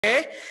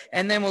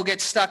and then we'll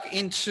get stuck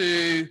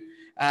into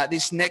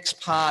this next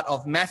part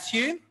of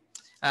Matthew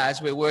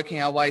as we're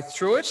working our way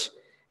through it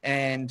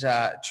and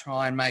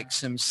try and make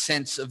some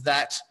sense of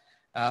that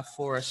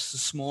for us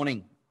this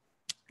morning.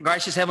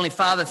 Gracious Heavenly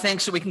Father,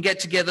 thanks that we can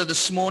get together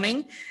this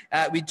morning.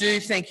 We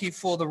do thank you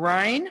for the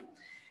rain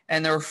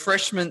and the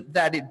refreshment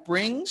that it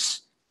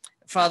brings.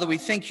 Father, we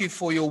thank you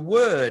for your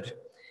word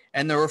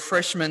and the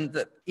refreshment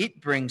that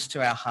it brings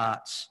to our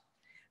hearts.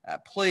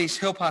 Please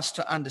help us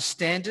to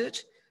understand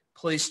it.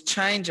 Please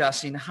change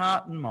us in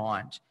heart and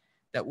mind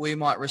that we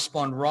might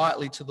respond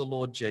rightly to the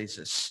Lord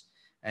Jesus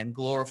and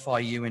glorify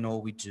you in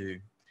all we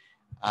do.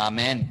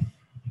 Amen.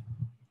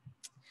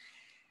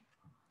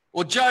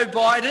 Well, Joe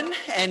Biden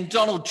and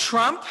Donald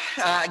Trump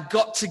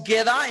got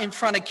together in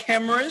front of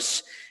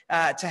cameras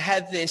to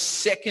have their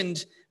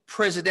second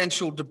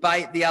presidential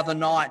debate the other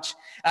night,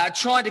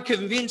 trying to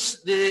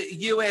convince the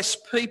US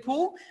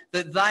people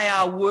that they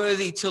are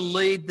worthy to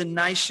lead the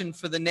nation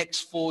for the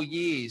next 4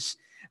 years.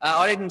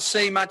 I didn't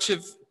see much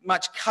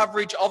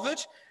coverage of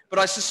it, but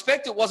I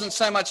suspect it wasn't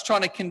so much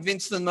trying to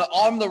convince them that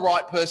I'm the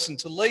right person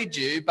to lead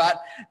you,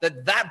 but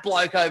that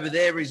bloke over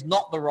there is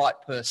not the right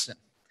person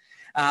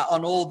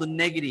on all the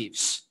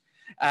negatives.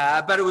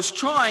 But it was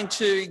trying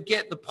to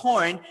get the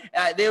point.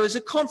 There was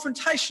a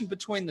confrontation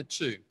between the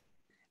two,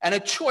 and a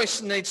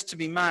choice needs to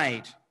be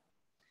made.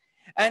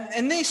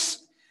 And this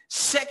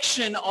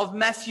section of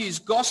Matthew's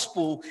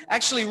gospel,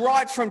 actually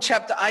right from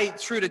chapter 8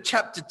 through to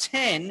chapter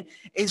 10,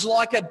 is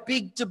like a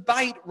big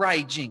debate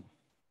raging.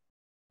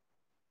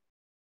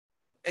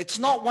 It's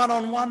not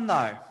one-on-one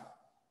though,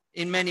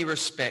 in many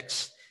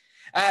respects.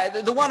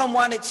 The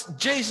one-on-one, it's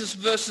Jesus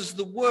versus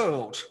the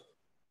world.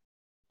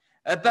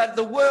 But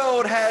the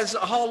world has a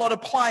whole lot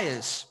of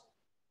players.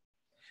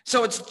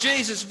 So it's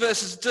Jesus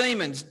versus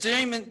demons,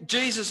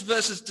 Jesus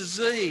versus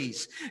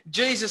disease,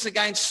 Jesus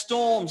against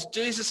storms,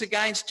 Jesus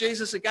against.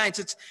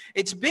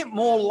 It's a bit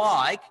more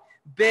like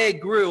Bear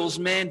Grylls,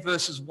 Man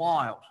versus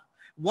Wild.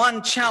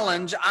 One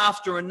challenge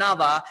after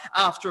another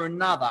after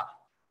another.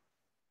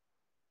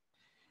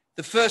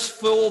 The first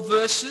 4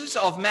 verses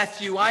of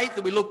Matthew 8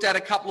 that we looked at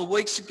a couple of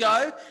weeks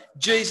ago,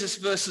 Jesus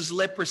versus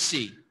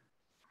leprosy.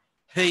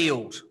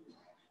 Healed.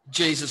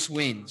 Jesus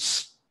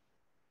wins.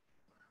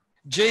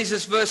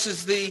 Jesus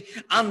versus the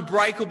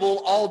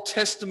unbreakable Old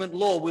Testament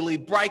law. Will he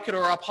break it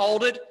or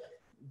uphold it?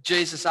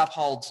 Jesus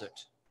upholds it,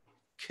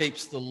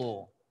 keeps the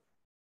law.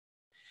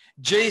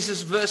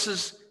 Jesus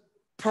versus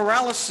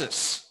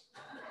paralysis.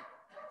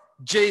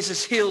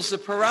 Jesus heals the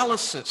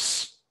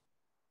paralysis.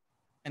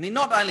 And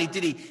not only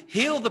did he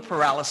heal the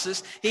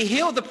paralysis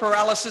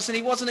and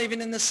he wasn't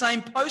even in the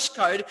same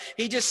postcode.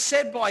 He just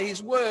said by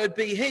his word,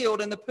 be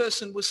healed, and the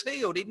person was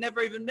healed. He'd never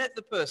even met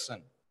the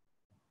person.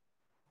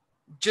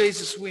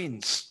 Jesus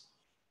wins.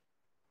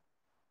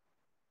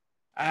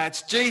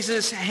 It's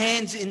Jesus'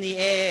 hands in the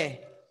air.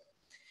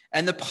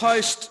 And the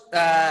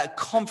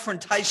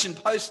post-confrontation,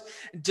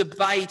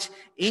 post-debate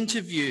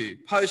interview,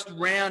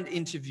 post-round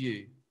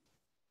interview.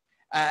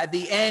 At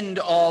the end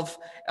of,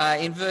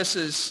 in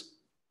verses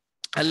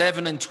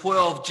 11 and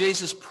 12,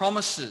 Jesus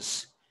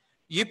promises,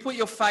 you put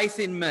your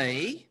faith in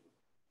me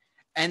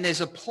and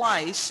there's a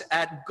place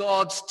at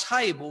God's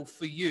table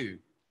for you.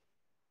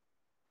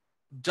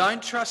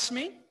 Don't trust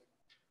me?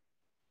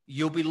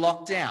 You'll be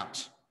locked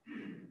out.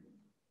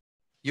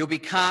 You'll be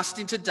cast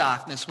into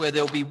darkness where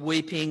there'll be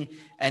weeping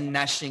and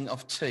gnashing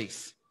of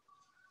teeth.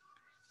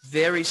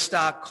 Very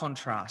stark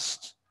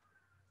contrast.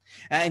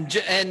 And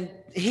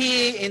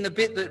here in the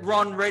bit that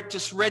Ron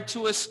just read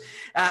to us,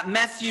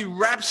 Matthew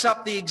wraps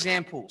up the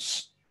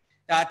examples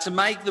to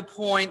make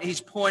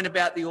his point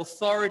about the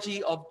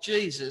authority of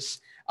Jesus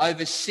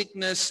over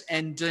sickness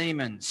and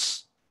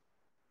demons.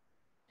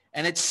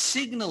 And it's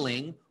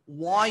signaling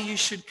why you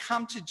should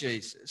come to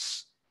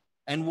Jesus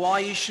and why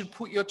you should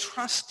put your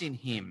trust in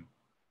him.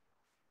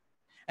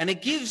 And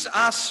it gives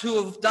us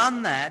who have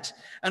done that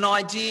an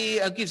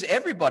idea, it gives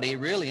everybody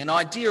really an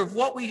idea of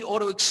what we ought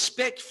to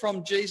expect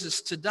from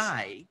Jesus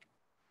today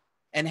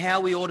and how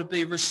we ought to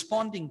be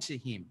responding to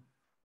him.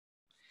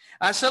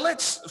 So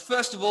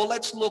first of all,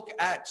 let's look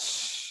at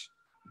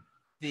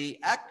the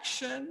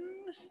action.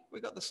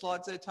 We got the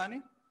slides there,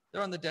 Tony?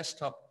 They're on the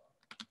desktop.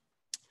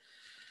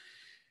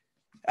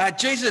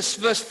 Jesus,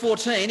 verse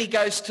 14, he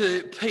goes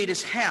to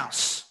Peter's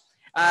house.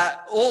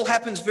 All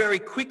happens very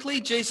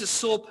quickly. Jesus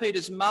saw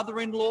Peter's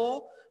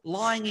mother-in-law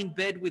lying in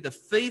bed with a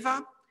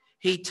fever.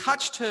 He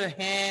touched her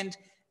hand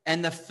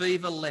and the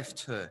fever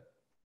left her.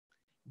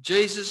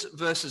 Jesus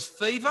versus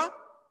fever,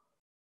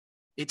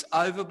 it's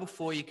over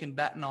before you can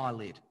bat an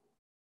eyelid.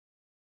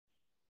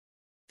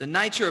 The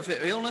nature of her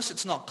illness,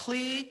 it's not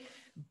clear,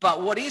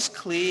 but what is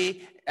clear,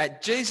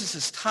 at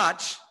Jesus'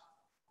 touch,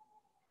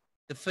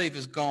 the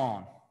fever's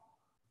gone.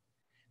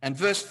 And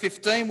verse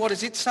 15, what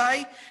does it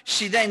say?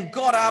 She then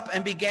got up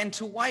and began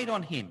to wait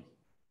on him.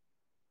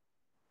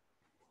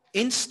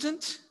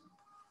 Instant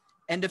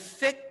and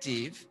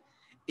effective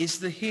is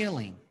the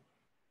healing.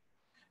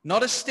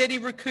 Not a steady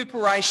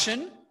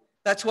recuperation.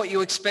 That's what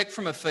you expect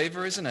from a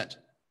fever, isn't it?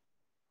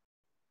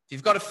 If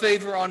you've got a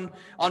fever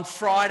on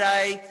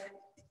Friday,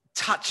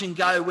 touch and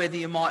go whether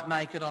you might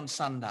make it on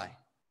Sunday.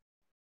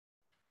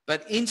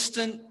 But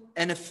instant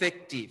and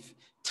effective,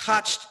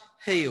 touched,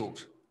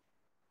 healed.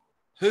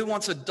 Who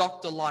wants a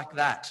doctor like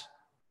that?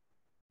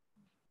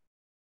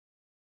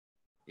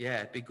 Yeah,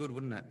 it'd be good,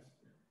 wouldn't it?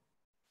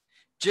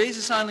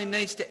 Jesus only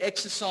needs to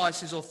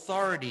exercise his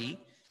authority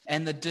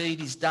and the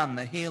deed is done.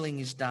 The healing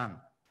is done.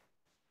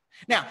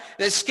 Now,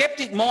 the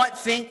skeptic might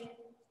think,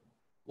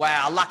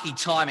 wow, lucky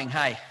timing,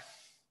 hey.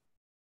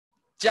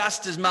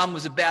 Just as Mum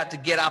was about to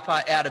get up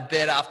out of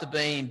bed after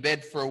being in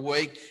bed for a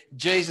week,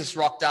 Jesus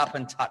rocked up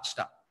and touched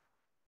her.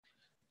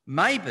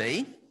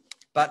 Maybe,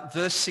 but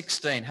verse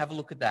 16, have a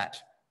look at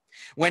that.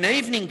 When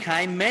evening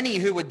came, many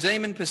who were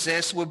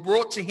demon-possessed were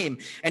brought to him,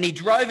 and he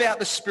drove out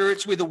the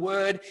spirits with a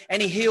word,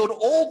 and he healed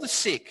all the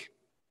sick.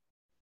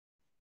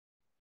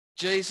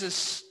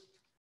 Jesus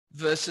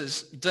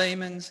versus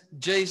demons,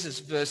 Jesus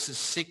versus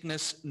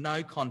sickness,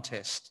 no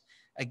contest.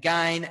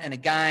 Again and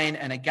again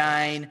and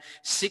again,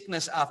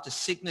 sickness after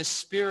sickness,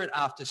 spirit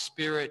after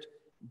spirit,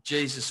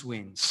 Jesus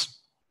wins.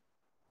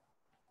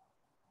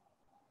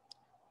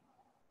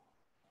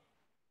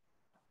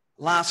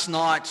 Last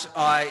night,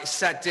 I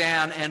sat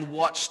down and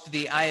watched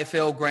the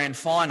AFL Grand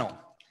Final.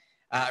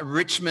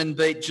 Richmond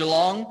beat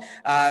Geelong.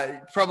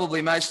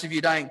 Probably most of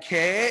you don't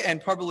care,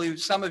 and probably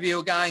some of you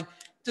are going,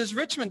 does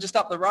Richmond just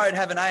up the road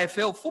have an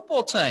AFL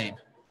football team?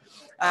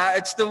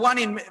 It's the one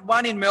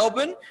in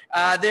Melbourne.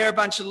 They're a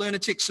bunch of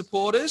lunatic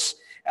supporters,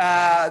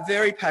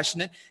 very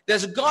passionate.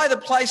 There's a guy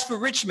that plays for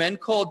Richmond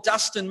called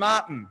Dustin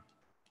Martin.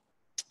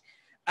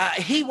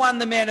 He won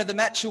the Man of the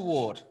Match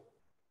award.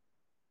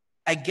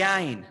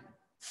 Again,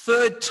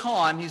 third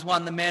time he's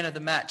won the Man of the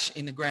Match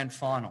in the grand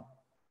final.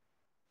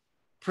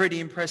 Pretty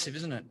impressive,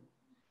 isn't it?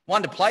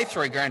 One to play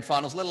 3 grand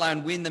finals, let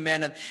alone win the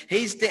Man of...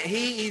 He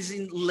is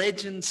in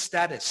legend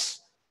status.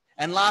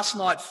 And last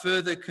night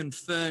further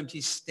confirmed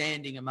his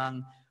standing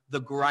among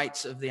the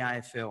greats of the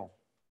AFL.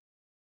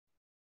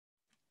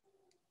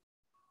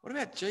 What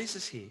about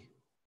Jesus here?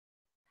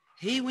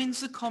 He wins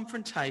the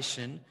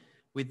confrontation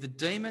with the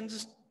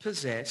demons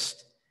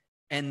possessed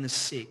and the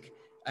sick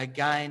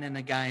again and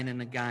again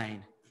and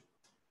again.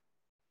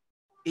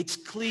 It's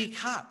clear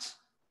cut.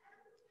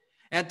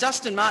 Now,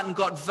 Dustin Martin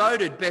got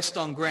voted best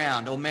on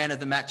ground or man of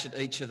the match at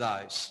each of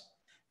those.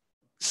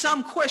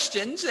 Some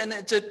questions, and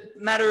it's a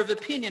matter of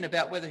opinion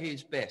about whether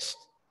he's best.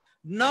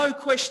 No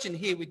question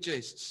here with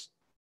Jesus.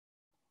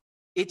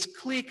 It's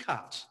clear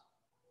cut.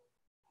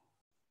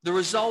 The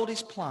result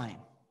is plain.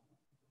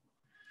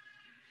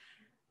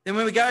 Then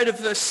when we go to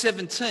verse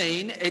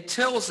 17, it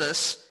tells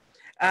us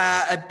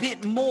a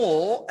bit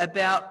more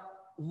about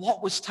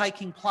what was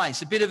taking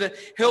place.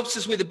 Helps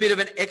us with a bit of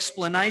an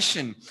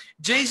explanation.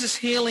 Jesus'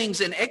 healings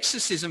and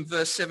exorcism,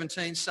 verse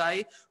 17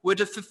 say, were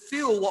to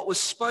fulfill what was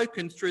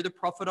spoken through the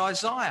prophet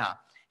Isaiah.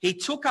 He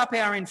took up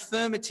our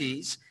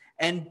infirmities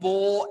and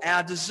bore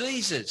our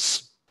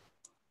diseases.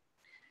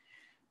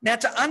 Now,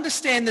 to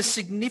understand the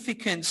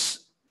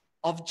significance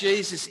of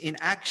Jesus in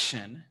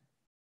action,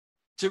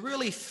 to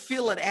really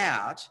fill it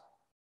out,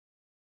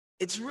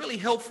 it's really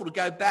helpful to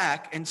go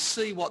back and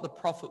see what the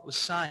prophet was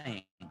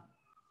saying.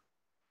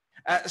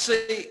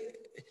 See,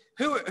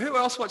 who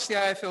else watched the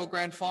AFL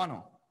Grand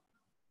Final?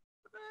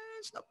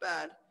 It's not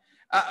bad.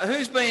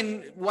 Who's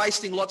been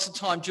wasting lots of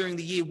time during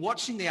the year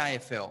watching the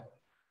AFL?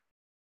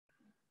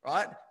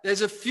 Right?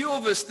 There's a few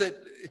of us that,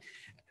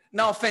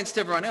 no offence to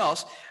everyone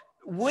else,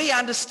 we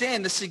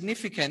understand the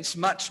significance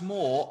much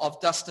more of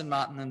Dustin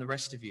Martin than the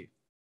rest of you.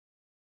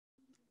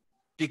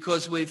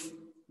 Because we've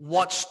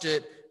watched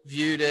it,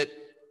 viewed it,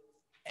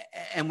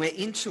 and we're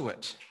into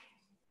it.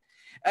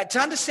 To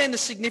understand the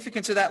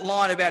significance of that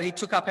line about he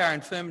took up our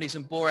infirmities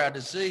and bore our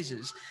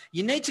diseases,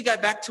 you need to go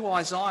back to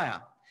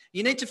Isaiah.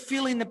 You need to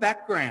fill in the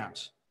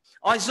background.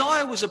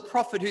 Isaiah was a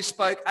prophet who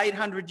spoke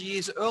 800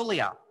 years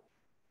earlier.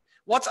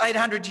 What's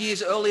 800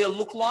 years earlier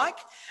look like?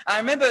 I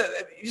remember,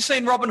 you've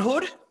seen Robin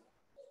Hood?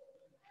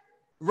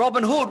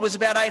 Robin Hood was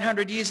about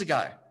 800 years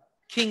ago.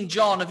 King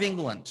John of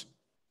England.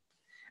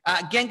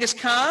 Genghis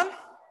Khan,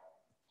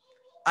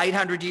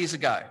 800 years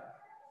ago.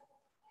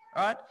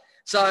 All right?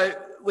 So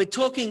we're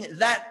talking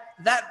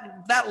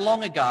that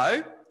long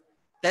ago.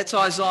 That's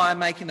Isaiah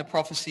making the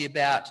prophecy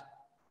about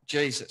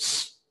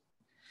Jesus.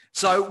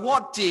 So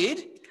what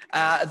did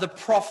the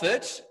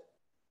prophet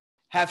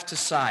have to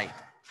say?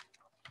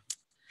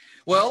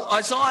 Well,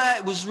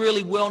 Isaiah was a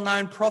really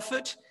well-known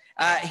prophet.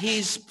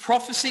 His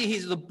prophecy,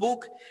 the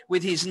book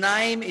with his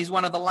name, is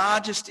one of the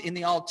largest in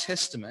the Old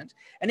Testament.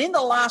 And in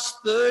the last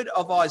third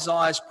of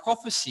Isaiah's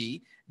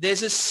prophecy,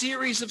 there's a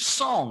series of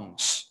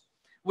songs.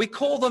 We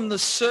call them the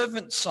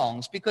servant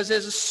songs because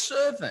there's a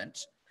servant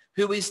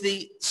who is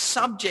the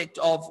subject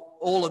of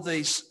all of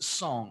these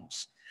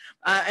songs.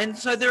 And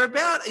so they're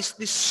about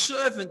this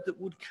servant that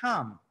would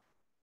come.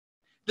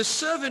 The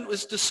servant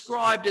was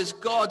described as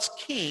God's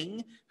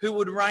king who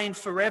would reign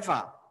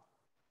forever.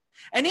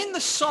 And in the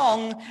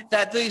song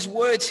that these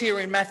words here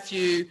in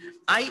Matthew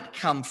 8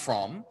 come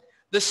from,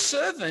 the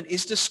servant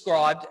is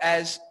described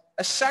as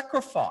a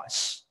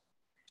sacrifice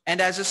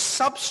and as a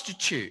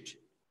substitute.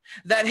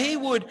 that he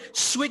would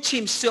switch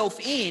himself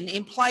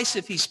in place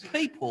of his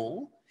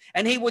people,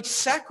 and he would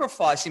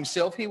sacrifice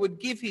himself. He would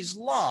give his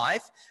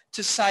life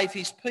to save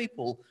his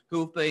people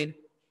who have been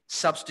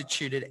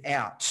substituted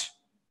out.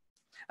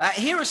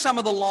 Here are some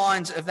of the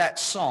lines of that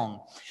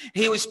song.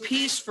 He was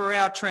pierced for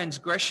our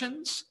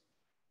transgressions.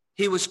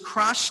 He was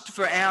crushed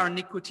for our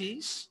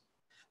iniquities.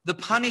 The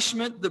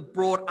punishment that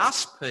brought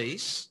us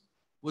peace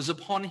was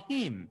upon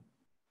him.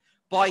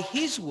 By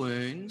his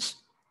wounds,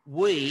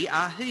 we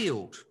are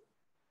healed.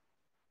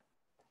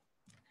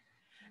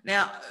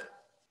 Now,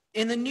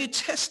 in the New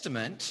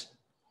Testament,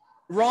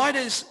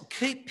 writers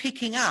keep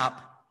picking up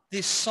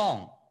this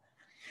song.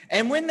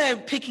 And when they're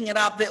picking it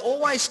up, they're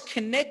always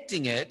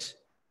connecting it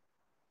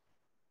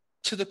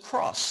to the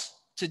cross,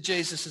 to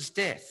Jesus'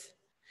 death.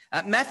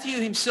 Matthew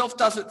himself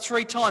does it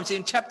 3 times.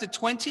 In chapter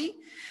 20,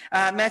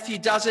 Matthew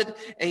does it.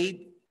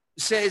 He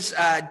says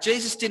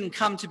Jesus didn't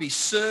come to be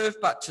served,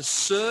 but to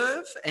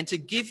serve and to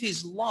give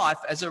his life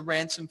as a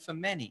ransom for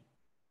many.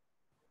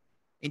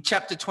 In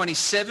chapter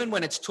 27,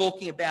 when it's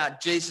talking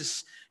about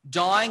Jesus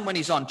dying when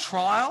he's on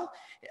trial,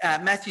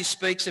 Matthew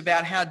speaks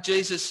about how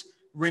Jesus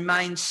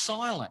remained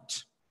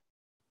silent.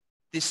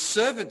 This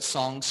servant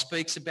song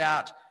speaks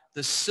about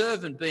the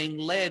servant being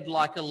led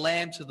like a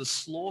lamb to the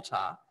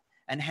slaughter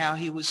and how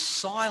he was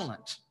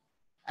silent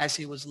as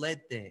he was led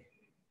there.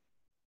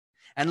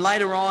 And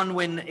later on,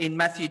 when in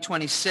Matthew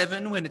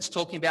 27, when it's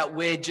talking about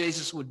where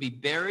Jesus would be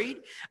buried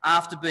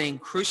after being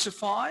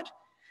crucified,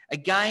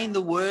 again,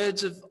 the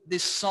words of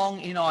this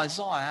song in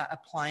Isaiah are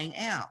playing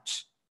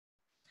out.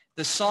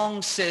 The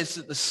song says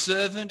that the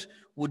servant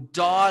would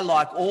die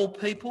like all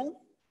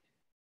people,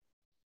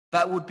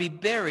 but would be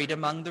buried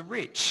among the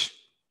rich.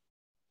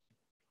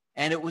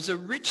 And it was a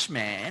rich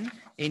man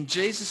in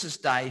Jesus'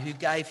 day who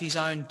gave his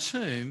own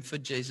tomb for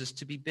Jesus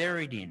to be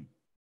buried in.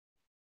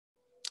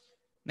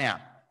 Now,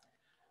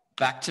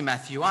 back to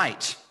Matthew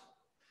 8.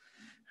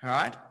 All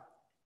right?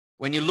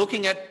 When you're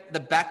looking at the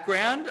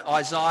background,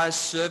 Isaiah's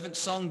servant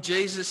song,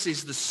 Jesus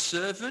is the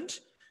servant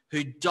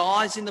who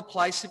dies in the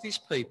place of his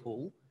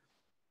people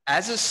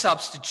as a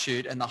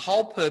substitute, and the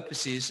whole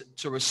purpose is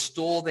to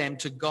restore them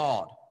to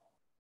God.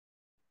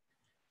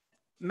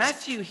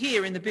 Matthew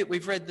here, in the bit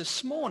we've read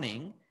this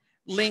morning,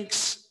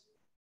 links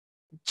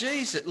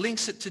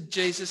it to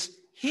Jesus'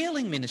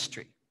 healing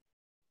ministry,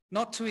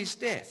 not to his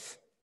death.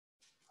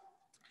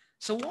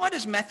 So why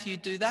does Matthew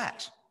do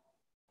that?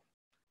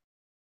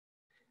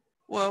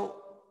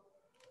 Well,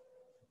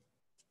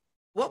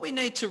 what we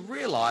need to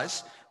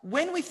realize,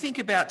 when we think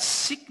about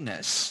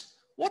sickness,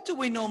 what do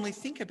we normally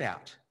think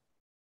about?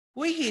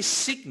 We hear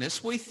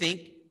sickness, we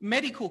think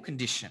medical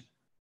condition.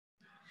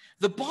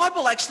 The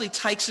Bible actually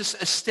takes us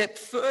a step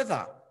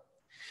further.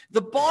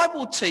 The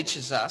Bible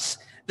teaches us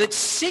that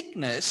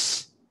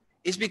sickness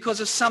is because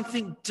of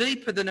something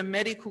deeper than a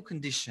medical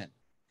condition.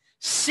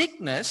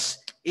 Sickness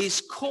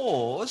is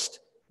caused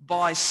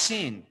by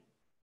sin.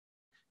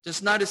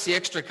 Just notice the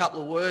extra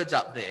couple of words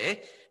up there,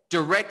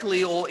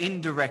 directly or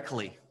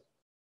indirectly,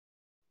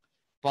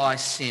 by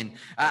sin.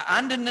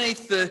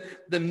 Underneath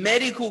the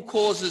medical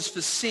causes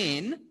for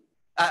sin,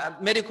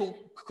 medical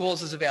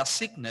causes of our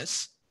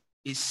sickness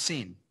is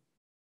sin.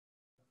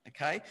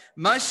 Okay?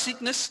 Most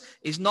sickness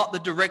is not the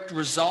direct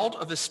result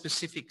of a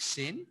specific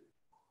sin,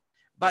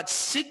 but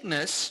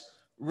sickness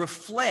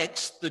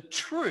reflects the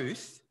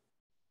truth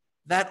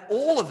that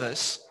all of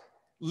us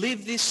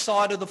live this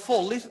side of the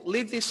fall,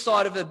 live this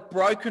side of a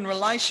broken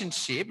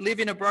relationship, live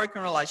in a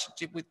broken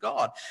relationship with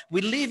God.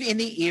 We live in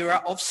the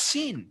era of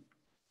sin.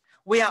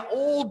 We are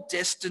all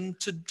destined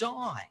to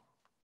die.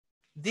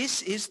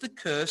 This is the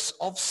curse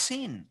of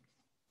sin.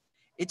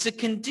 It's a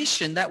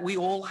condition that we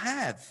all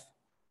have.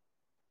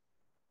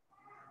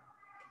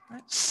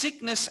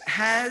 Sickness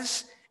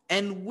has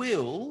and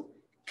will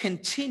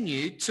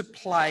continue to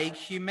plague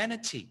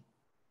humanity.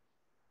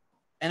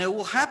 And it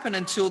will happen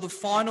until the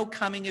final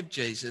coming of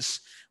Jesus,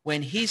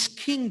 when his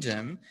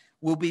kingdom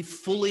will be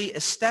fully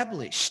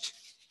established.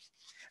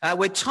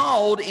 We're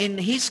told in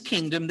his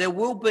kingdom there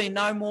will be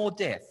no more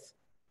death.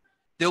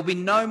 There'll be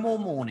no more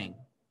mourning.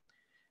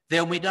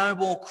 There'll be no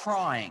more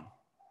crying.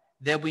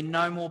 There'll be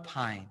no more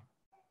pain.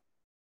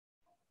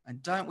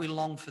 And don't we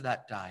long for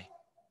that day?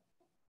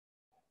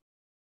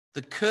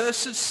 The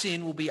curse of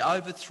sin will be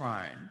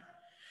overthrown.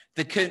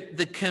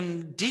 The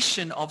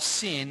condition of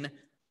sin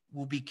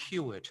will be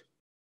cured.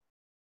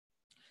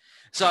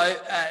 So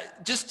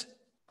just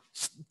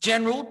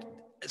general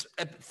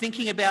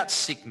thinking about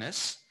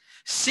sickness.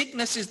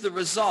 Sickness is the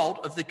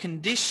result of the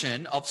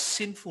condition of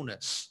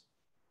sinfulness.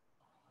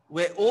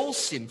 We're all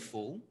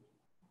sinful,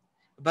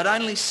 but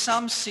only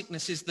some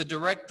sickness is the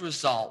direct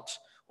result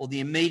or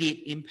the immediate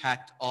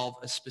impact of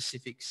a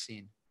specific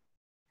sin.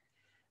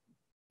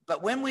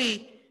 But when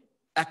we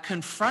are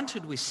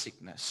confronted with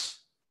sickness,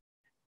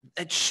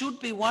 it should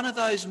be one of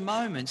those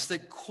moments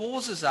that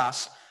causes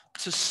us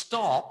to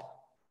stop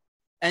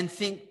and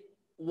think,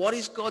 what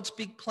is God's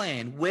big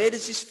plan? Where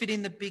does this fit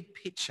in the big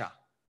picture?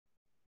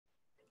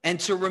 And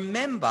to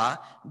remember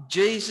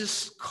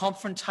Jesus'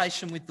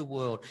 confrontation with the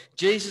world,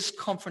 Jesus'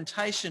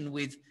 confrontation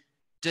with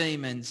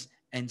demons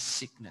and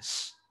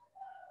sickness,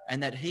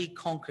 and that he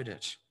conquered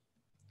it.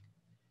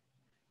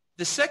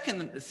 The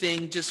second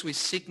thing just with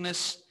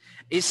sickness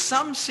is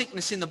some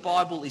sickness in the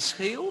Bible is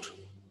healed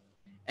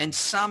and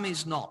some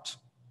is not.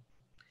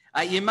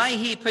 You may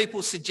hear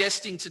people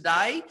suggesting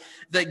today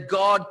that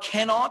God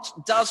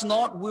cannot, does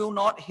not, will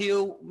not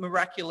heal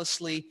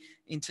miraculously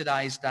in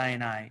today's day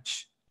and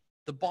age.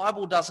 The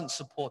Bible doesn't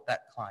support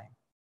that claim.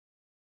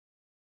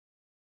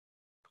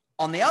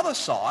 On the other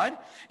side,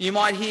 you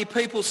might hear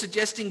people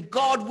suggesting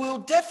God will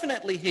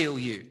definitely heal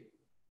you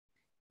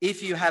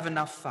if you have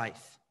enough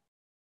faith.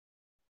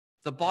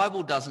 The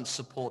Bible doesn't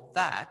support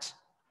that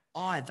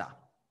either.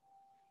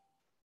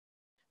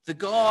 The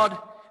God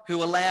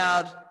who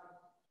allowed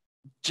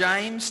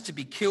James to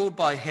be killed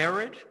by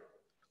Herod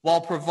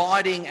while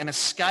providing an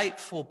escape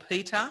for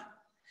Peter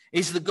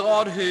is the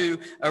God who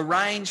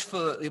arranged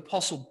for the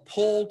Apostle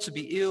Paul to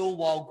be ill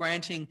while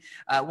granting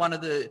one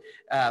of the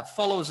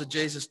followers of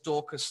Jesus,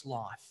 Dorcas,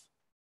 life.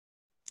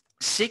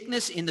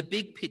 Sickness in the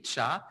big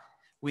picture,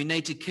 we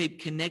need to keep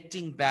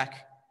connecting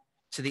back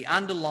to the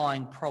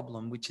underlying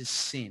problem, which is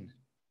sin.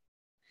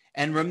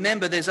 And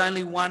remember, there's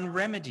only one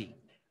remedy.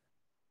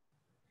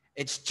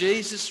 It's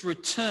Jesus'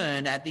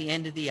 return at the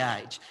end of the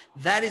age.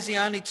 That is the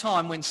only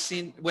time when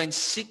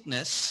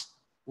sickness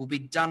will be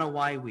done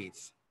away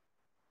with.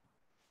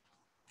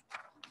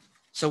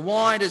 So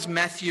why does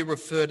Matthew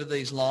refer to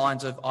these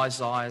lines of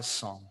Isaiah's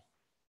song?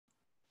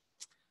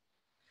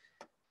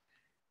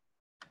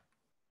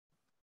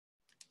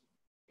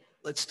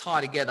 Let's tie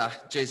together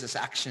Jesus'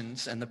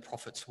 actions and the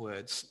prophet's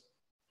words.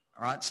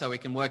 All right, so we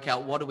can work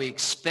out what do we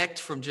expect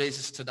from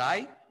Jesus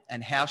today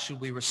and how should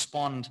we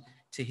respond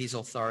to his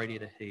authority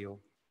to heal.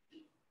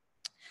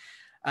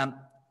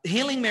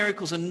 Healing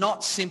miracles are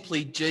not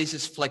simply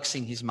Jesus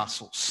flexing his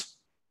muscles.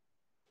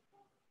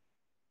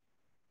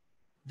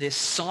 They're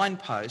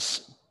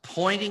signposts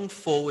pointing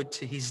forward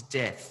to his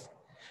death,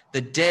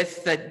 the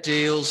death that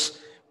deals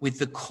with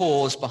the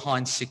cause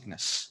behind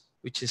sickness,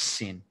 which is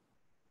sin.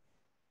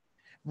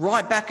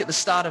 Right back at the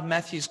start of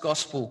Matthew's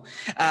gospel,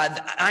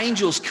 the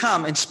angels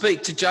come and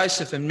speak to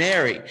Joseph and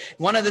Mary.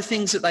 One of the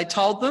things that they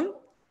told them,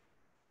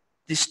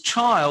 this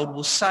child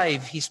will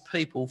save his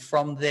people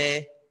from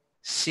their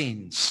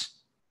sins.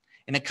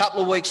 In a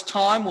couple of weeks'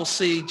 time, we'll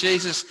see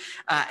Jesus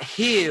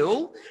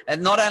heal,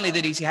 and not only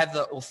that he has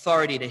the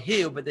authority to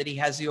heal, but that he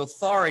has the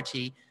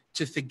authority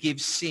to forgive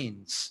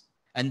sins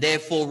and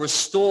therefore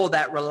restore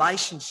that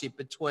relationship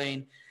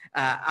between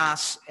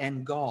us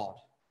and God.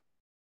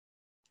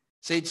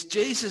 See, it's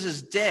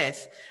Jesus'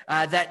 death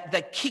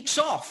that kicks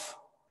off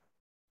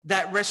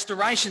that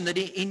restoration, that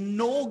he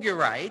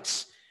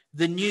inaugurates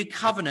the new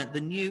covenant,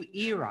 the new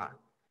era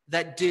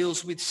that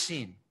deals with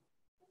sin.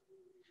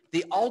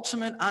 The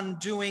ultimate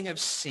undoing of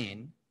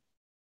sin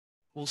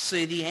will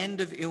see the end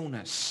of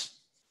illness.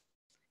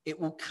 It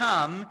will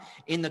come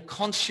in the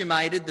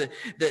consummated,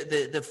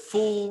 the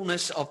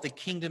fullness of the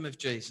kingdom of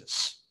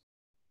Jesus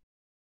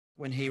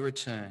when he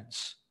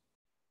returns.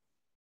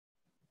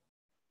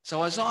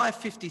 So Isaiah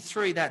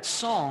 53, that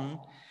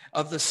song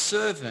of the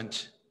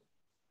servant,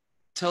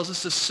 tells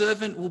us the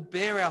servant will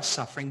bear our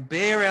suffering,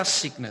 bear our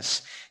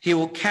sickness. He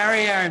will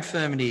carry our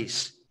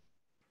infirmities.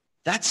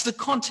 That's the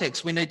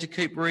context we need to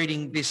keep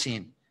reading this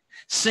in.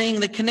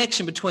 Seeing the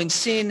connection between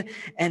sin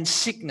and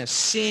sickness,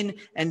 sin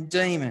and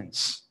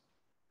demons.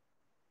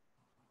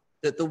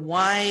 That the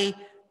way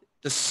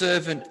the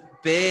servant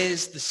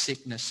bears the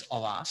sickness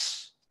of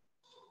us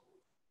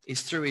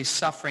is through his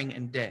suffering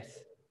and death.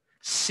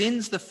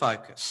 Sin's the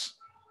focus.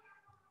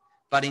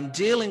 But in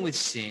dealing with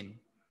sin,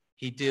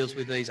 he deals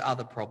with these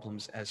other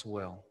problems as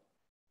well.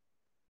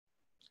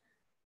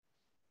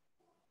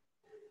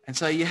 And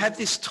so you have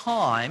this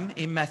time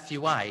in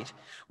Matthew 8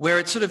 where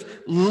it's sort of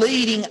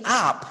leading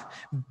up,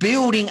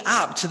 building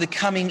up to the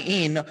coming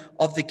in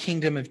of the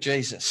kingdom of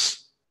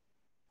Jesus.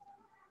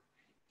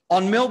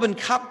 On Melbourne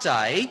Cup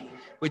Day,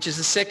 which is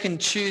the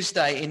second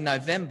Tuesday in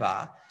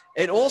November,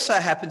 it also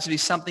happens to be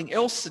something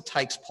else that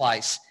takes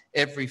place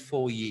every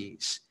 4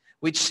 years,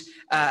 which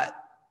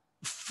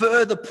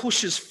further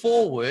pushes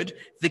forward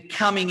the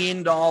coming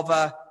in of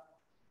a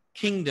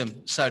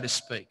kingdom, so to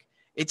speak.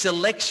 It's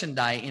Election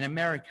Day in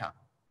America.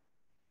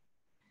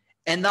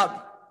 And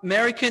the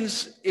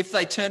Americans, if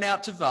they turn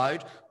out to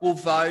vote, will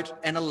vote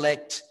and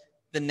elect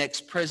the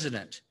next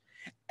president.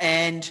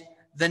 And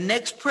the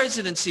next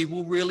presidency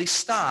will really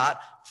start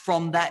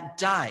from that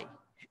day.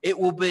 It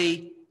will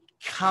be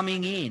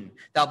coming in.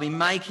 They'll be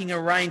making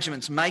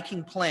arrangements,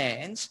 making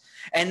plans.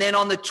 And then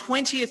on the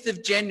 20th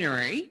of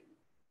January,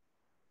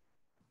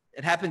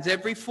 it happens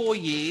every 4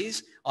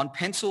 years on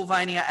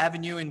Pennsylvania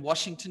Avenue in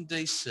Washington,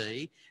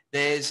 D.C.,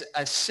 there's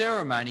a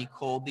ceremony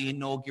called the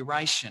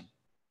inauguration,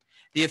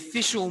 the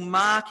official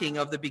marking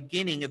of the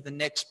beginning of the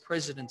next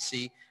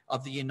presidency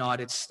of the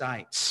United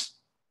States.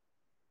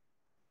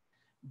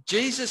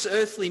 Jesus'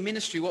 earthly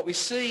ministry, what we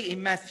see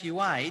in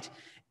Matthew 8,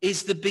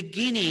 is the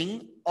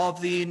beginning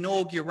of the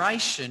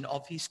inauguration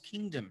of his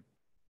kingdom.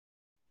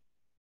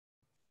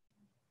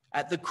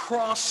 At the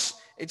cross,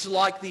 it's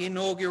like the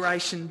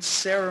inauguration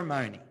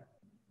ceremony.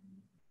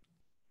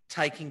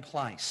 taking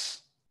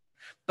place.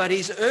 But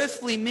his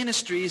earthly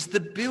ministry is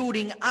the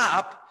building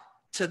up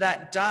to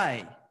that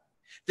day.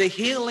 The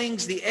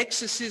healings, the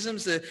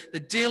exorcisms,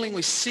 the dealing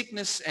with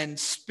sickness and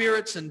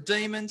spirits and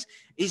demons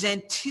is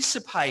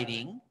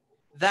anticipating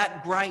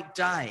that great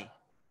day.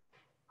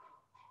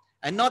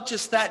 And not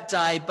just that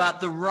day, but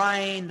the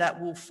reign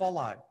that will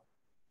follow,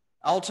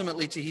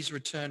 ultimately to his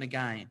return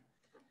again,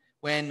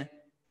 when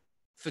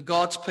for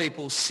God's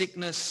people,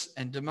 sickness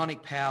and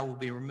demonic power will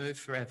be removed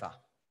forever.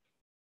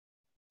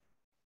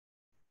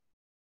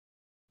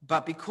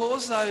 But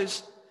because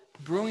those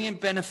brilliant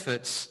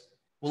benefits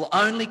will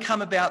only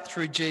come about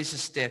through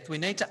Jesus' death, we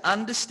need to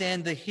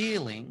understand the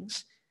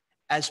healings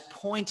as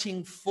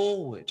pointing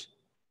forward,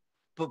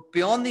 but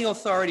beyond the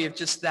authority of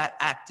just that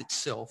act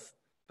itself,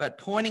 but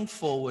pointing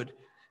forward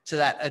to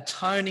that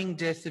atoning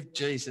death of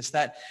Jesus,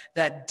 that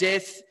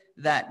death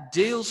that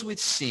deals with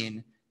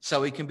sin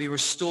so we can be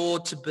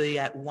restored to be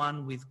at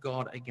one with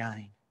God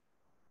again.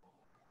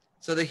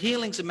 So the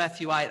healings of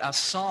Matthew 8 are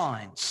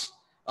signs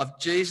of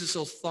Jesus'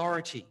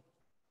 authority.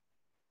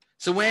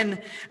 So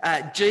when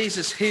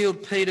Jesus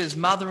healed Peter's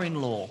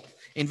mother-in-law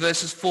in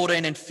verses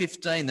 14 and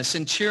 15, the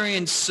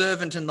centurion's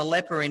servant and the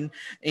leper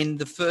in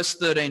the first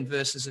 13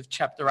 verses of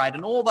chapter 8,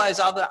 and all those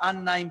other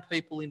unnamed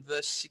people in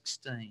verse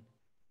 16,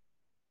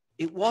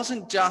 it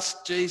wasn't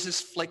just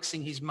Jesus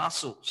flexing his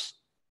muscles.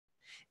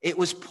 It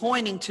was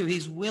pointing to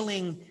his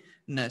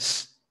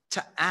willingness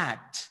to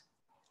act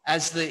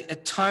as the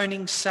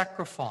atoning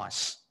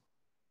sacrifice,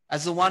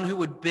 as the one who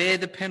would bear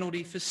the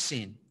penalty for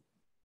sin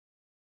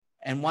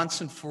and once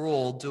and for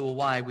all do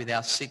away with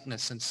our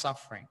sickness and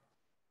suffering,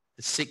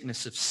 the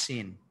sickness of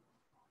sin.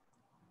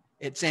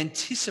 It's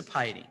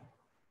anticipating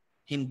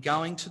him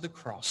going to the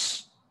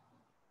cross.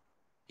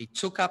 He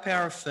took up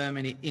our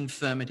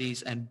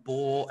infirmities and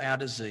bore our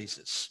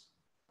diseases.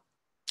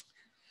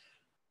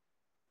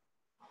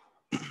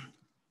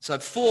 So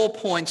 4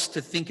 points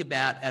to think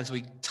about as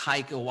we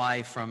take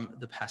away from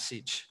the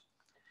passage.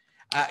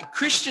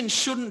 Christians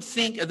shouldn't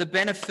think of the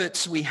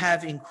benefits we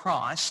have in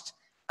Christ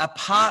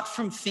apart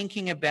from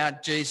thinking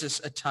about Jesus'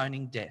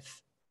 atoning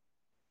death.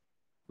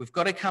 We've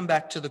got to come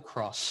back to the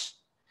cross.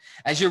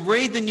 As you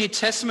read the New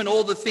Testament,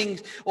 all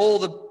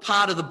the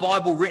part of the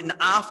Bible written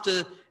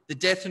after the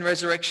death and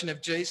resurrection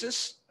of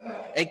Jesus,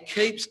 it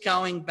keeps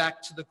going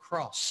back to the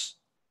cross.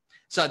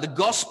 So the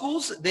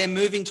Gospels, they're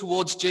moving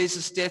towards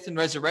Jesus' death and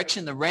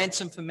resurrection, the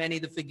ransom for many,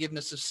 the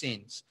forgiveness of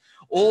sins.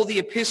 All the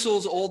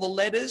epistles, all the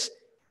letters,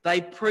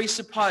 they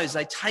presuppose,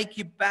 they take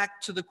you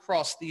back to the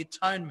cross, the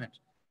atonement.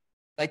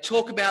 They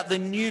talk about the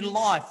new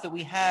life that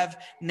we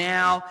have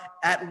now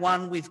at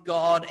one with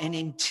God in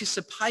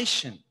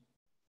anticipation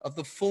of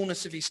the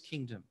fullness of his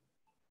kingdom.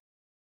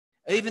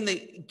 Even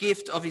the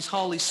gift of his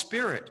Holy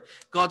Spirit,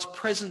 God's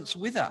presence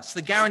with us,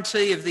 the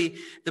guarantee of the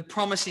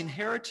promised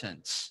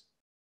inheritance.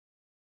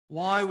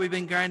 Why we've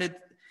been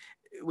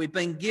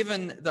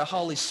given the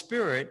Holy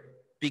Spirit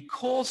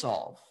because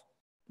of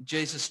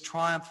Jesus'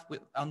 triumph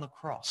on the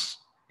cross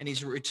and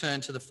his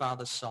return to the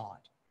Father's side.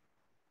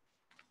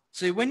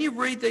 So when you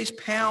read these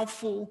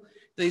powerful,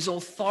 these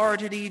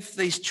authoritative,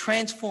 these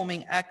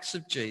transforming acts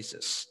of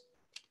Jesus,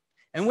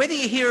 and whether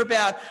you hear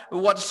about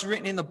what's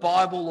written in the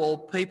Bible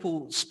or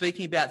people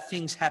speaking about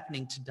things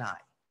happening today,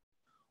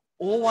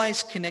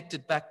 always connect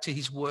it back to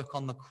his work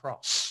on the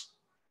cross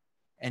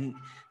and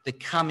the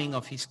coming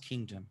of his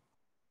kingdom.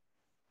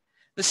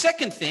 The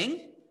second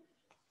thing,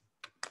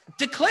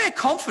 declare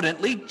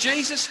confidently,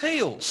 Jesus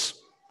heals.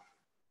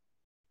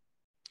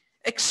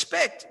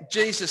 Expect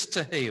Jesus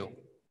to heal,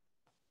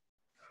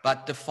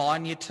 but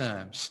define your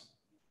terms.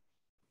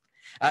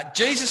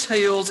 Jesus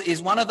heals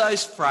is one of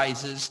those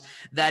phrases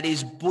that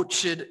is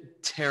butchered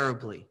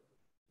terribly.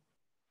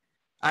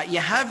 You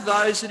have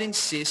those that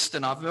insist,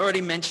 and I've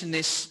already mentioned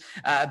this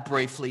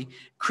briefly,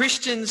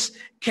 Christians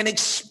can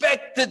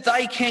expect that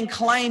they can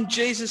claim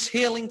Jesus'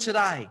 healing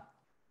today.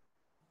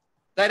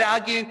 They'd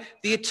argue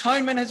the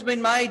atonement has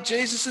been made,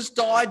 Jesus has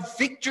died,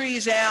 victory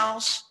is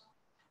ours,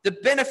 the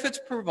benefits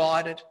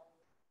provided.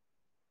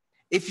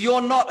 If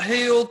you're not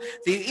healed,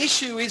 the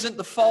issue isn't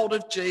the fault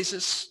of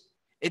Jesus.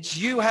 It's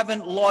you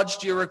haven't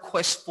lodged your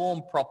request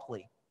form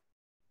properly.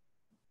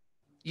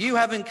 You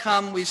haven't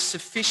come with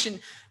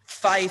sufficient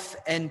faith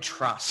and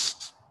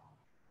trust.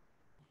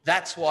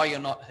 That's why you're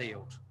not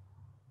healed.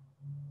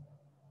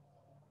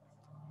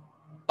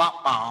 But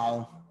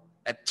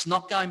it's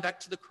not going back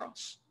to the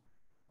cross.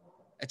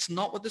 It's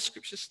not what the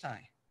scriptures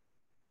say.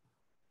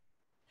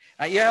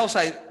 You also,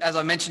 as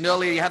I mentioned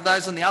earlier, you have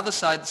those on the other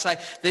side that say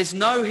there's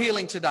no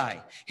healing today.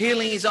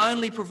 Healing is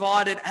only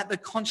provided at the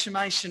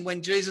consummation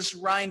when Jesus'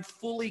 reign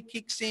fully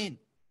kicks in.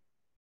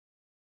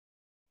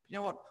 You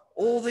know what?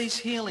 All these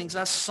healings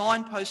are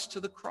signposts to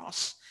the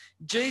cross.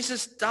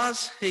 Jesus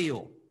does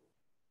heal.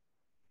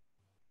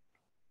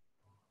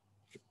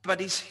 But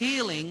his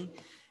healing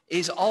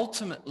is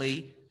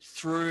ultimately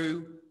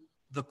through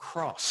the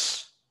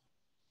cross.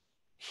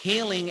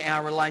 Healing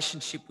our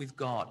relationship with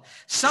God.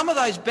 Some of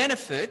those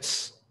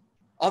benefits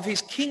of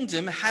his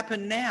kingdom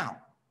happen now.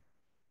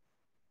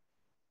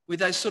 with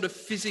those sort of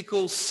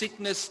physical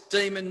sickness,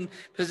 demon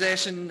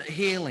possession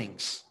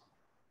healings.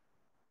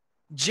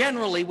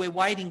 Generally, we're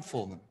waiting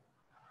for them.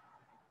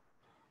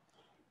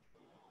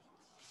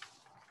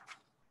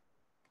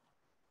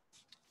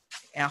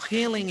 Our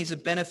healing is a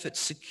benefit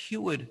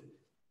secured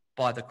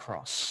by the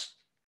cross.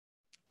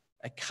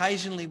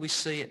 Occasionally we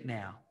see it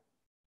now,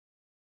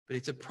 but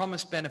it's a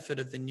promised benefit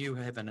of the new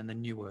heaven and the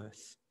new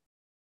earth.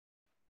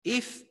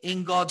 If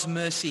in God's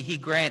mercy he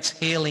grants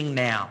healing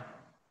now,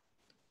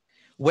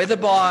 whether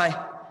by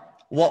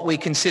what we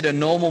consider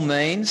normal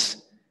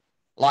means,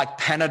 like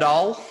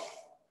Panadol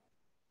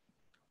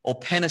or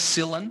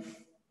penicillin,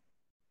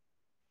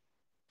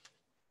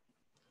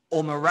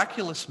 or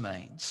miraculous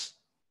means,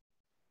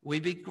 we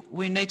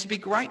need to be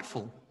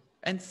grateful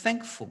and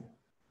thankful.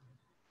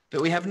 But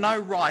we have no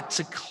right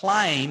to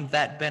claim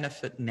that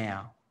benefit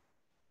now,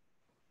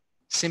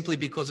 simply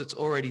because it's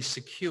already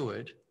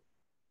secured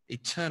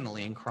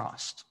eternally in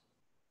Christ.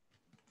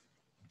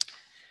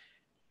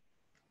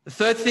 The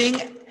third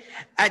thing,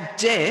 at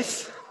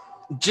death,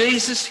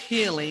 Jesus'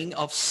 healing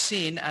of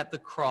sin at the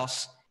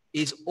cross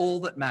is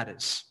all that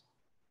matters.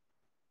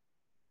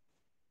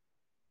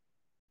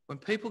 When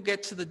people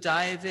get to the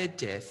day of their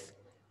death,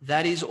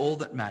 that is all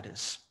that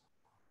matters.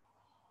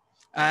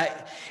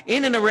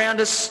 In and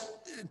around us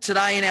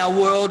today in our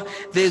world,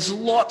 there's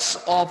lots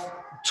of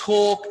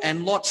talk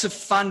and lots of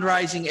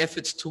fundraising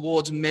efforts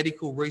towards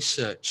medical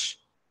research.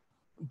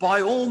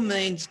 By all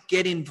means,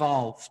 get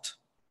involved.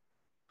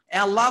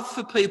 Our love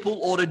for people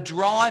ought to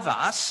drive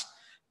us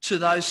to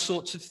those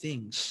sorts of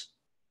things.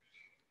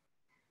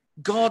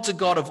 God's a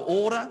God of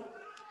order.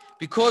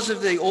 Because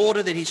of the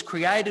order that he's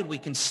created, we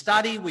can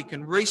study, we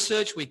can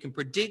research, we can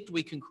predict,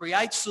 we can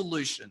create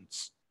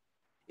solutions.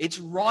 It's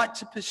right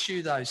to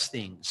pursue those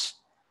things.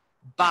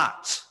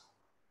 But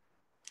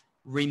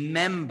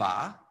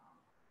remember,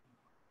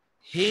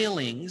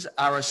 healings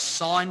are a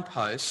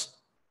signpost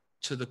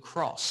to the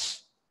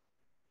cross.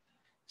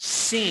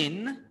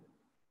 Sin,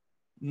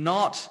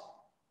 not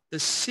the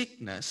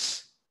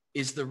sickness,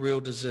 is the real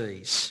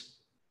disease.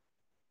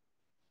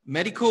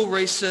 Medical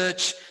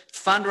research,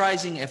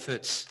 fundraising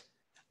efforts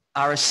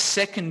are a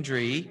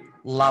secondary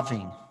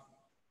loving.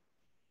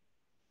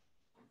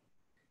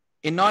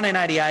 In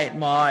 1988,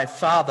 my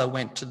father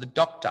went to the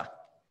doctor,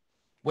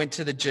 went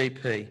to the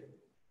GP.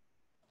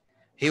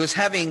 He was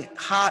having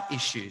heart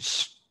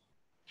issues.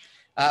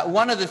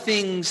 One of the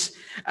things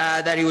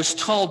that he was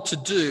told to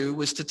do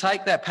was to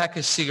take that pack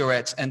of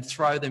cigarettes and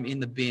throw them in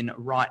the bin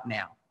right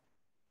now.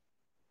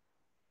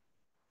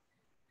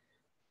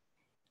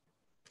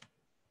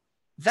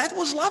 That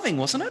was loving,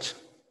 wasn't it?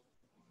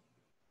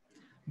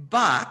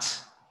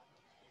 But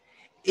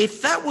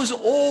if that was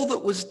all that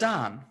was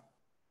done,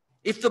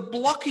 if the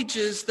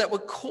blockages that were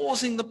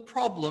causing the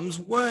problems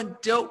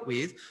weren't dealt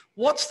with,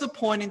 what's the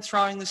point in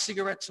throwing the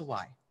cigarettes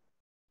away?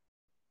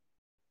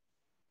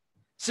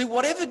 See,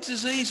 whatever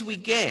disease we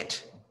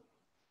get,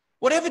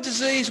 whatever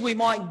disease we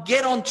might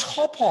get on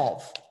top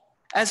of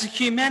as a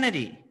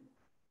humanity,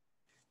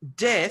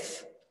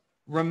 death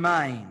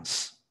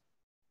remains.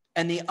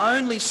 And the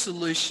only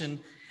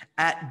solution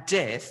at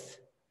death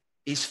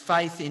is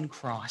faith in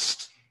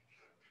Christ.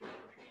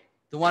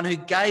 The one who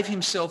gave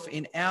himself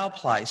in our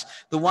place,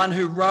 the one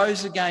who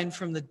rose again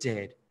from the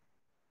dead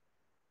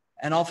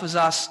and offers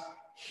us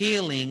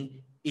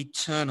healing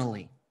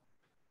eternally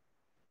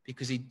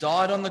because he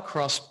died on the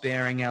cross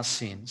bearing our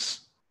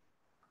sins.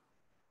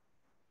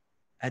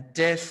 At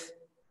death,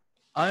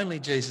 only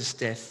Jesus'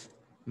 death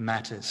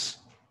matters.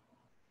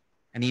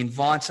 And he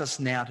invites us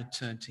now to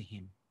turn to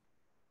him.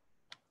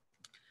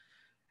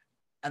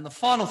 And the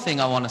final thing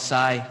I want to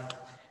say,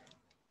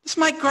 let's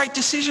make great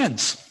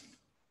decisions.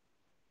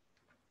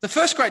 The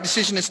first great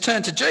decision is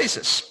turn to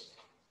Jesus.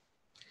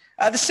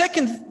 The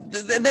second,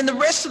 then the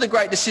rest of the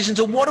great decisions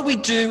are what do we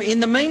do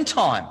in the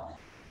meantime?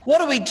 What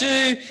do we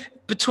do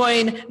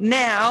between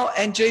now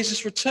and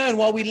Jesus' return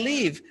while we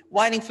live,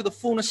 waiting for the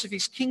fullness of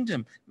his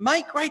kingdom?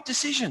 Make great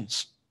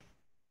decisions.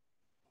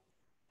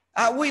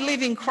 We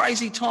live in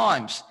crazy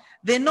times.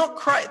 They're not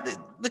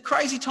the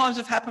crazy times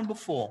have happened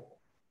before.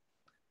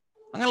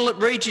 I'm going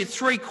to read you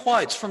 3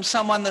 quotes from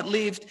someone that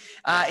lived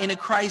in a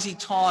crazy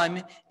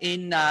time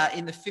in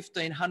the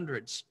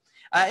 1500s.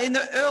 In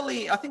the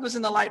early, I think it was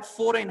in the late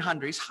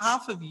 1400s,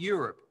 half of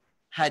Europe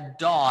had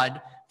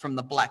died from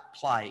the Black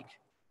Plague.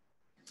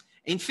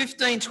 In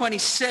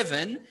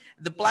 1527,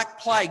 the Black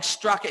Plague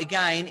struck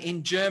again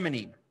in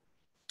Germany.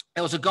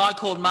 There was a guy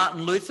called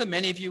Martin Luther.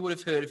 Many of you would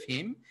have heard of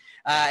him.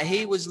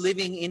 He was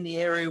living in the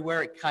area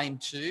where it came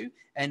to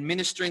and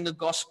ministering the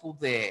gospel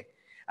there.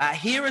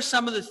 Here are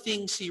some of the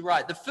things he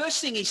wrote. The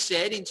first thing he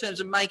said in terms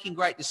of making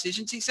great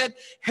decisions, he said,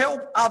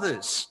 help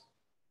others.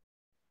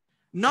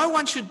 No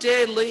one should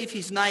dare leave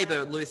his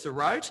neighbour, Luther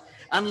wrote,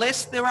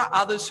 unless there are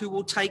others who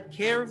will take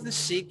care of the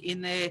sick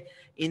in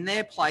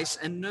their place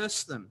and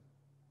nurse them.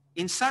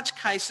 In such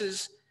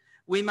cases,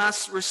 we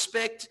must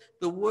respect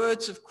the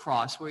words of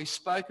Christ where he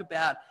spoke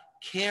about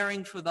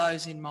caring for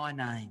those in my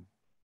name.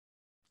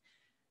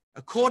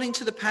 According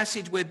to the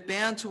passage, we're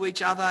bound to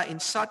each other in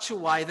such a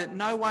way that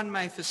no one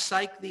may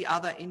forsake the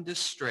other in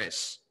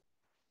distress,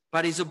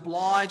 but is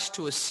obliged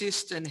to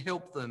assist and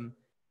help them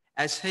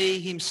as he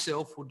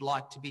himself would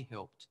like to be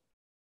helped.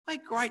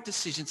 Make great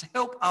decisions,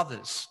 help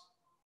others.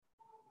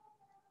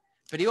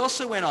 But he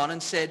also went on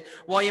and said,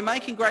 while you're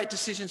making great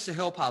decisions to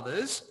help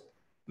others,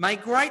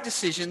 make great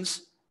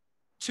decisions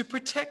to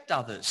protect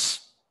others,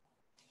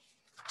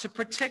 to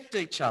protect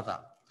each other.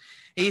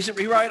 He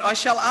wrote, I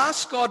shall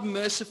ask God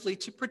mercifully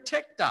to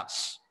protect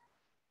us.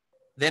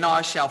 Then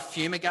I shall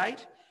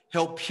fumigate,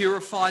 help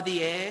purify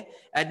the air,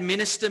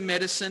 administer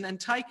medicine and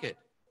take it.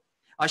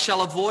 I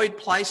shall avoid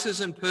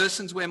places and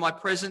persons where my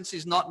presence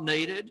is not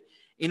needed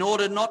in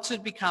order not to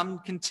become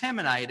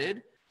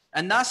contaminated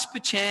and thus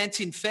perchance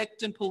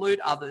infect and pollute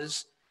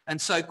others and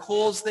so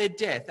cause their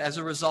death as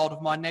a result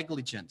of my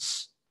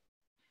negligence.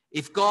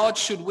 If God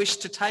should wish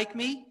to take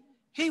me,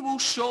 he will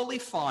surely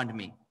find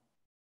me.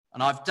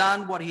 And I've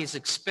done what he has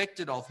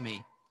expected of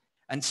me.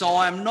 And so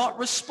I am not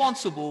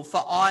responsible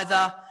for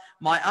either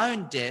my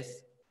own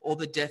death or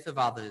the death of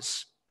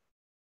others.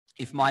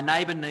 If my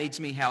neighbour needs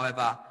me,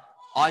 however,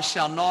 I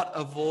shall not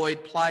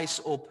avoid place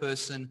or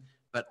person,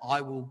 but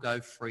I will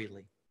go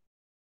freely.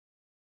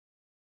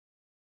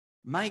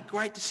 Make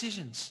great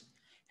decisions.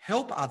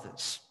 Help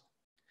others.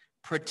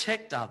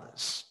 Protect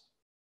others.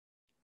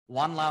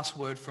 One last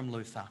word from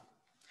Luther.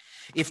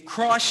 If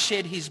Christ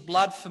shed his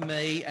blood for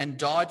me and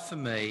died for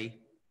me,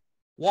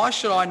 why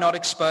should I not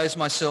expose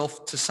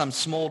myself to some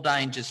small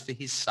dangers for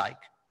his sake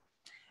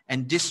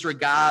and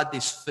disregard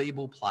this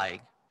feeble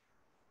plague?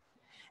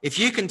 If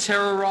you can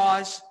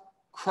terrorize,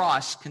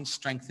 Christ can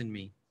strengthen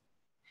me.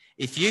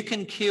 If you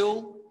can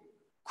kill,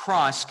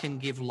 Christ can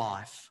give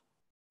life.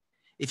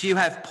 If you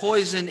have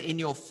poison in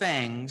your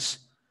fangs,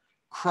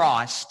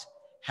 Christ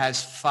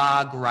has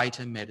far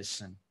greater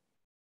medicine.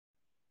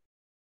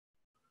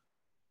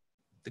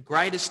 The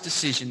greatest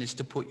decision is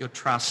to put your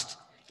trust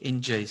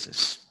in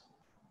Jesus.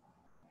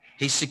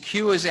 He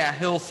secures our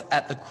health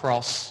at the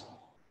cross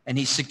and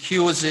he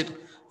secures it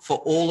for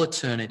all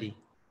eternity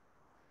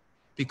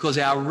because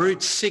our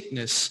root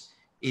sickness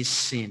is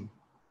sin.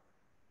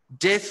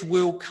 Death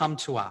will come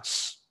to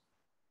us.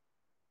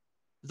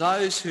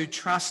 Those who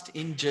trust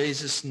in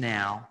Jesus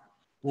now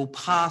will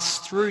pass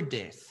through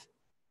death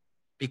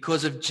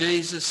because of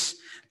Jesus,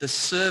 the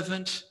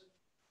servant,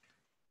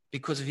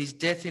 because of his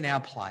death in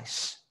our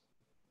place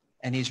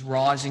and his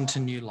rising to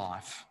new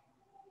life.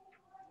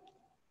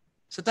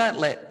 So don't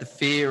let the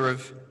fear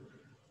of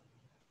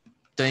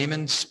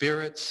demons,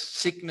 spirits,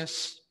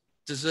 sickness,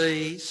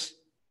 disease,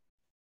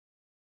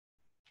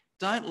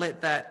 don't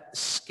let that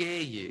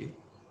scare you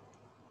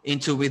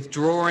into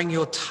withdrawing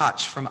your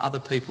touch from other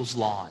people's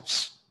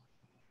lives.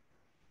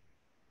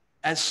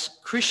 As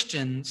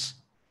Christians,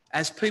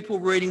 as people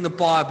reading the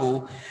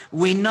Bible,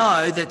 we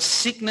know that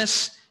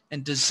sickness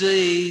and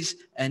disease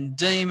and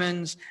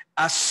demons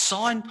are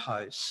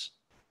signposts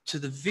to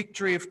the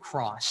victory of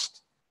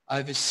Christ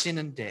over sin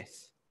and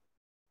death.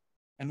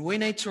 And we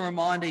need to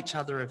remind each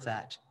other of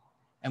that.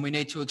 And we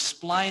need to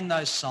explain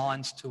those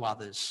signs to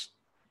others.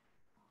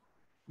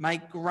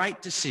 Make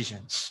great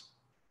decisions.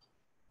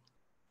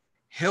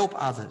 Help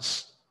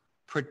others.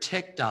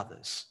 Protect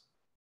others.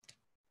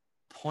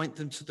 Point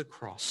them to the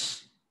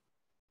cross.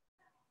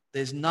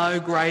 There's no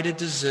greater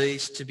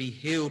disease to be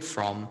healed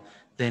from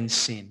than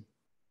sin.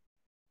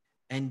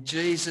 And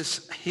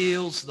Jesus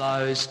heals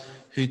those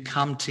who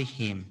come to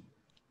him.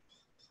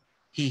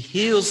 He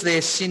heals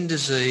their sin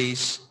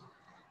disease.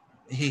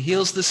 He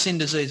heals the sin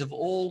disease of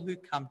all who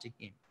come to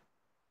him.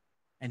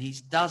 And he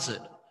does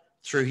it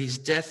through his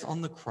death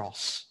on the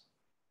cross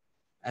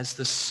as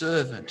the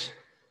servant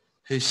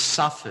who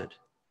suffered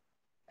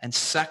and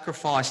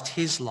sacrificed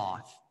his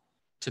life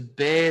to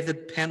bear the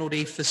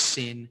penalty for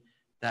sin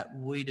that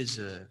we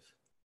deserve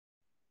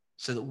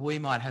so that we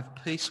might have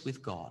peace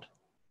with God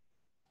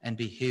and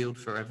be healed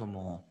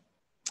forevermore.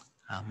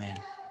 Amen.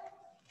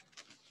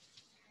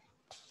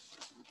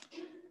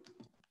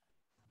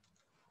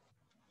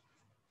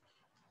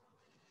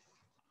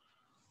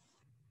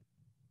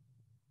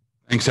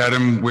 Thanks,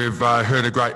 Adam. We've heard a great